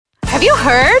Have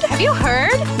you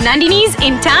heard? Nandini's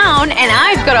in town and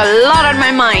I've got a lot on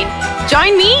my mind.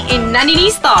 Join me in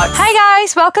Nandini's Thoughts. Hi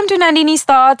guys, welcome to Nandini's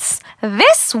Thoughts.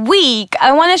 This week,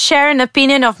 I want to share an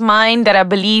opinion of mine that I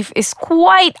believe is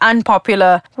quite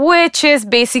unpopular, which is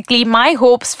basically my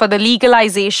hopes for the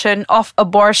legalization of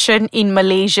abortion in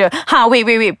Malaysia.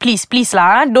 Wait, please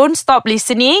lah, don't stop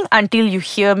listening until you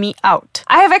hear me out.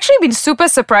 I have actually been super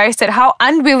surprised at how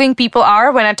unwilling people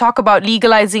are when I talk about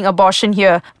legalizing abortion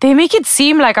here. They make it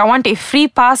seem like I want a free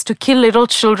pass to kill little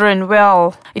children.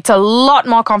 Well, it's a lot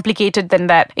more complicated than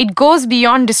that. It goes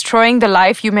beyond destroying the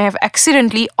life you may have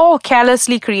accidentally or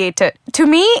carelessly created. To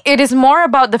me, it is more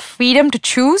about the freedom to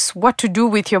choose what to do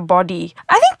with your body.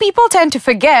 I think people tend to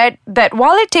forget that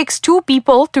while it takes two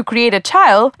people to create a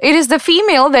child, it is the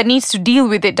female that needs to deal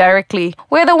with it directly.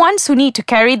 We're the ones who need to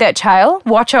carry that child,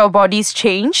 watch our bodies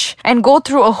change, and go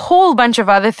through a whole bunch of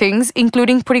other things,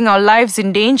 including putting our lives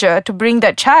in danger to bring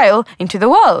that child into the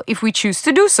world if we choose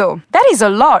to do so. That is a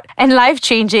lot and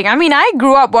life-changing. I mean, I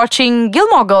grew up watching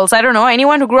Gilmore Girls. I don't know,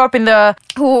 anyone who grew up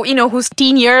whose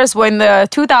teen years were in the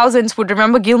 2000s would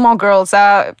remember Gilmore Girls.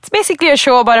 It's basically a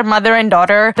show about a mother and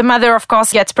daughter. The mother, of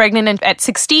course, gets pregnant at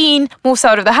 16, moves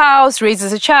out of the house,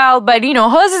 raises a child, but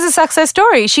hers is a success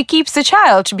story. She keeps the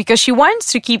child because she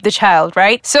wants to keep the child,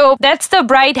 right? So that's the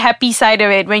bright, happy side of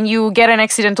it, when you get an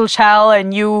accidental child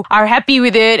and you are happy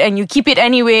with it and you keep it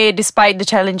anyway despite the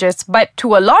challenges. But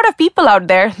to a lot of people out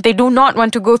there, they do not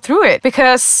want to go through it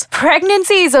because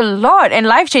pregnancy is a lot and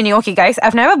life-changing. Okay, guys,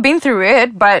 I've never been through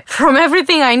it, but from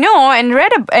everything I know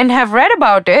and have read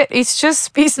about it,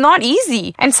 it's not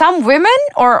easy. And some women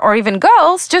or even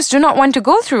girls just do not want to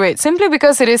go through it simply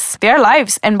because it is their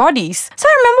lives and bodies. So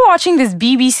I remember watching this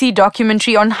BBC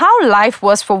documentary on how life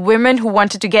was for women who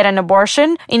wanted to get an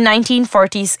abortion in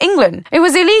 1940s England. It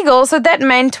was illegal, so that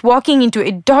meant walking into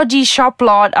a dodgy shop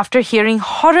lot after hearing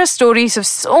horror stories of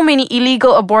so many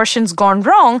illegal abortions gone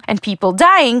wrong and people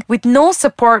dying with no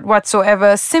support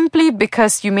whatsoever simply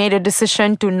because you made a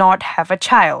decision to not have a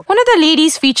child. One of the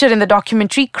ladies featured in the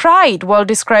documentary cried while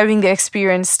describing the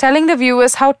experience, telling the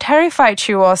viewers how terrified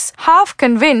she was, half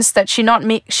convinced that she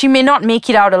may not make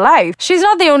it out alive. She's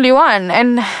not the only one,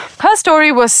 and her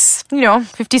story was,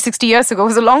 50, 60 years ago. It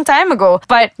was a long time ago.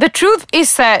 But the truth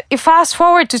is that if fast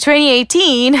forward to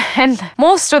 2018 and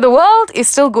most of the world is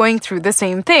still going through the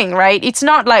same thing, right? It's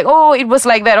not like, it was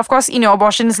like that. Of course,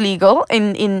 abortion is legal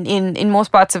in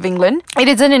most parts of England. It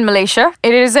isn't in Malaysia.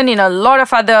 It isn't in a lot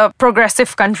of other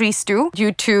progressive countries too,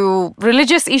 due to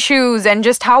religious issues and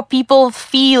just how people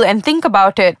feel and think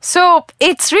about it. So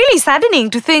it's really saddening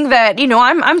to think that,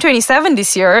 I'm 27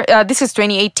 this year. This is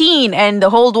 2018 and the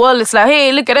whole world is like,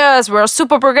 hey, look at us. We're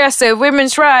super progressive,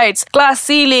 women's rights, glass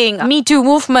ceiling, Me Too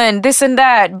movement, this and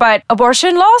that. But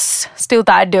abortion laws, still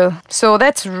tak ada. So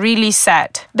that's really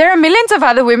sad. There are millions of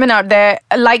other women out there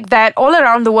like that all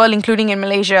around the world, including in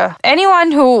Malaysia.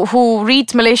 Anyone who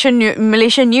reads Malaysian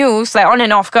news, like on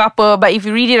and off ke apa, but if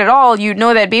you read it at all, you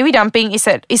know that baby dumping is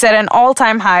at an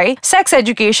all-time high. Sex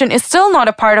education is still not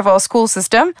a part of our school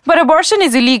system, but abortion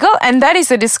is illegal, and that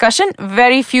is a discussion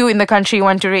very few in the country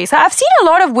want to raise. I've seen a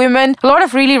lot of women, a lot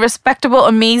of really respectable,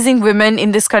 amazing women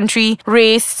in this country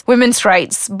raise women's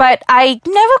rights, but I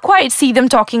never quite see them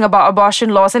talking about abortion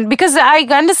laws, and because I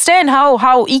understand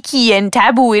how icky and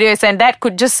taboo it is, and that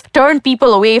could just turn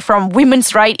people away from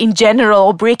women's right in general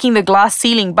or breaking the glass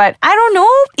ceiling. But I don't know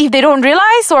if they don't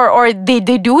realize or they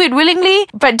do it willingly,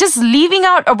 but just leaving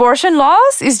out abortion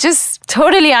laws is just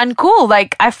totally uncool.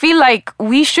 Like, I feel like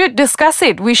we should discuss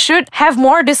it. We should have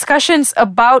more discussions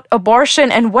about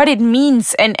abortion and what it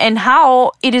means and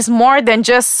how it is more than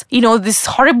just, this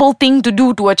horrible thing to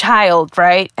do to a child,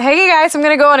 right? Hey guys, I'm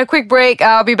gonna go on a quick break.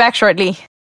 I'll be back shortly.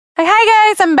 Hi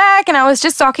guys, I'm back, and I was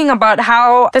just talking about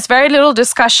how there's very little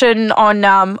discussion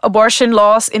on abortion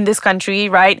laws in this country,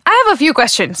 right? I have a few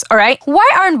questions, alright? Why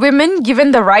aren't women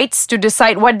given the rights to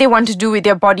decide what they want to do with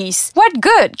their bodies? What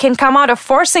good can come out of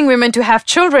forcing women to have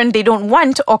children they don't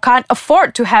want or can't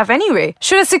afford to have anyway?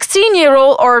 Should a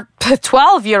 16-year-old or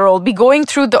 12-year-old be going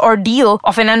through the ordeal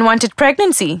of an unwanted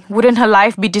pregnancy? Wouldn't her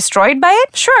life be destroyed by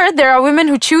it? Sure, there are women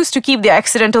who choose to keep their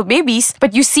accidental babies,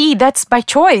 but you see, that's by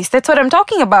choice. That's what I'm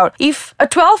talking about. If a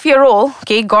 12-year-old,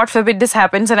 okay, God forbid this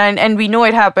happens, and we know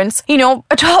it happens,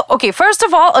 first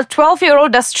of all, a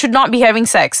 12-year-old should not be having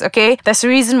sex, okay? That's the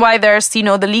reason why there's,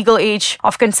 the legal age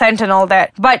of consent and all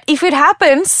that. But if it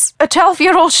happens, a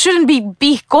 12-year-old shouldn't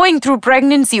be going through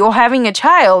pregnancy or having a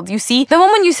child, you see? The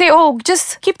moment you say,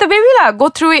 just keep the baby lah, go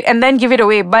through it and then give it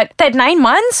away. But that 9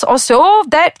 months or so,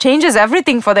 that changes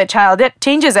everything for that child. That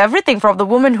changes everything for the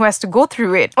woman who has to go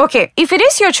through it. Okay, if it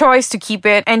is your choice to keep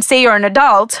it and say you're an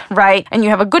adult, child, right, and you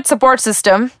have a good support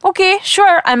system, okay,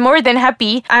 sure, I'm more than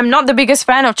happy. I'm not the biggest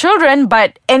fan of children,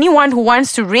 but anyone who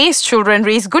wants to raise children,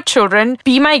 raise good children,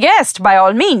 be my guest by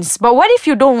all means. But what if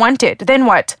you don't want it? Then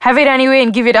what? Have it anyway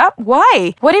and give it up?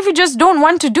 Why? What if you just don't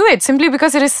want to do it simply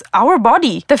because it is our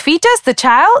body? The fetus, the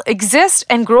child, exists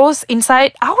and grows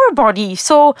inside our body.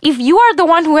 So if you are the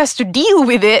one who has to deal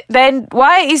with it, then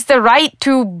why is the right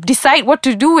to decide what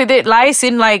to do with it lies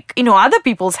in other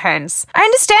people's hands? I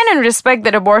understand and respect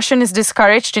that abortion is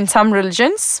discouraged in some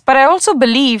religions, but I also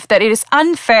believe that it is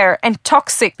unfair and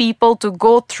toxic people to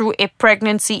go through a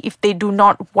pregnancy if they do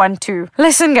not want to.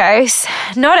 Listen guys,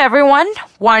 not everyone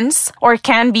wants or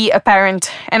can be a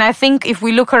parent, and I think if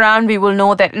we look around we will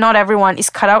know that not everyone is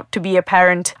cut out to be a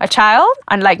parent. A child,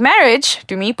 unlike marriage,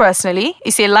 to me personally,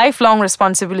 is a lifelong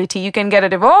responsibility. You can get a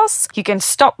divorce, you can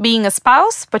stop being a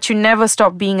spouse, but you never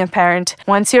stop being a parent.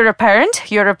 Once you're a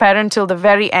parent till the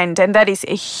very end, and that is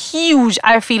a huge,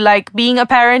 I feel like being a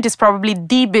parent is probably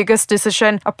the biggest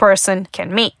decision a person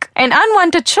can make. And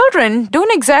unwanted children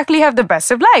don't exactly have the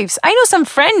best of lives. I know some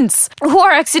friends who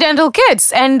are accidental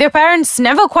kids and their parents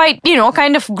never quite,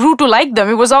 kind of grew to like them.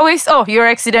 It was always, oh, you're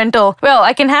accidental. Well,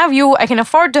 I can have you, I can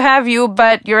afford to have you,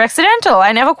 but you're accidental.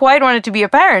 I never quite wanted to be a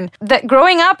parent. That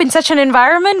growing up in such an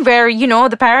environment where,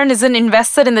 the parent isn't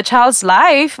invested in the child's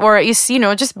life or is,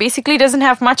 just basically doesn't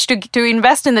have much to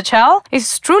invest in the child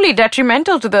is truly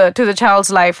detrimental to the child's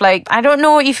life. Like, I don't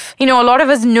know if, a lot of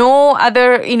us know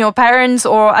other, parents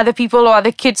or other people or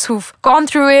other kids who've gone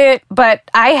through it, but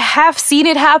I have seen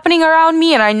it happening around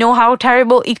me, and I know how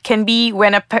terrible it can be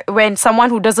when someone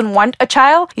who doesn't want a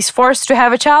child is forced to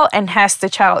have a child and has the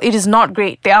child. It is not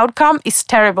great. The outcome is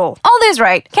terrible. All this,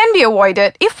 right, can be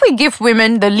avoided if we give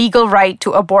women the legal right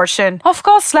to abortion. Of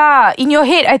course lah, in your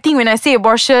head, I think when I say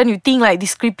abortion, you think like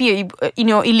this creepy,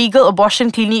 illegal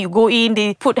abortion clinic. You go in,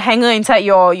 they put hanger inside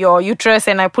your uterus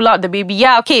and I pull out the baby.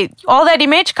 Yeah, okay, all that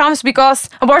image comes because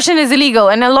abortion is illegal,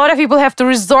 and a lot of people have to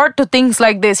resort to things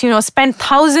like this, spend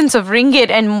thousands of ringgit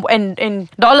and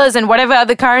dollars and whatever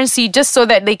other currency just so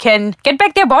that they can get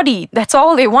back their body. That's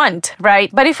all they want, right?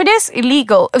 But if it is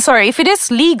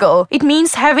legal, it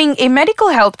means having a medical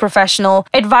health professional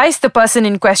advise the person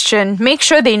in question, make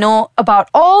sure they know about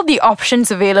all the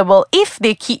options available if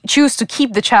they choose to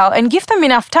keep the child, and give them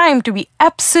enough time to be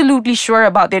absolutely sure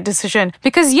about their decision.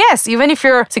 Because yes, even if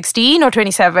you're 16 or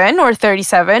 27 or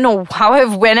 37 or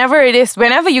however,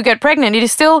 whenever you get pregnant, it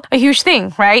is still a huge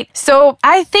thing, right? So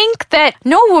I think that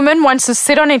no woman wants to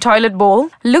sit on a toilet bowl,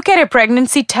 look at a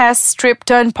pregnancy test strip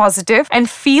turn positive, and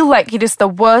feel like it is the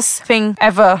worst thing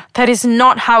ever. That is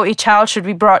not how a child should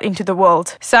be brought into the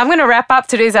world. So I'm going to wrap up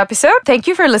today's episode. Thank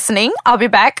you for listening. I'll be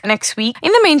back next week.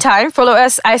 In the meantime, follow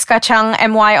us Ais Kacang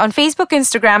MY on Facebook,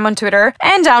 Instagram, on Twitter,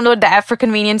 and download the app for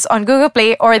convenience on Google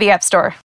Play or the App Store.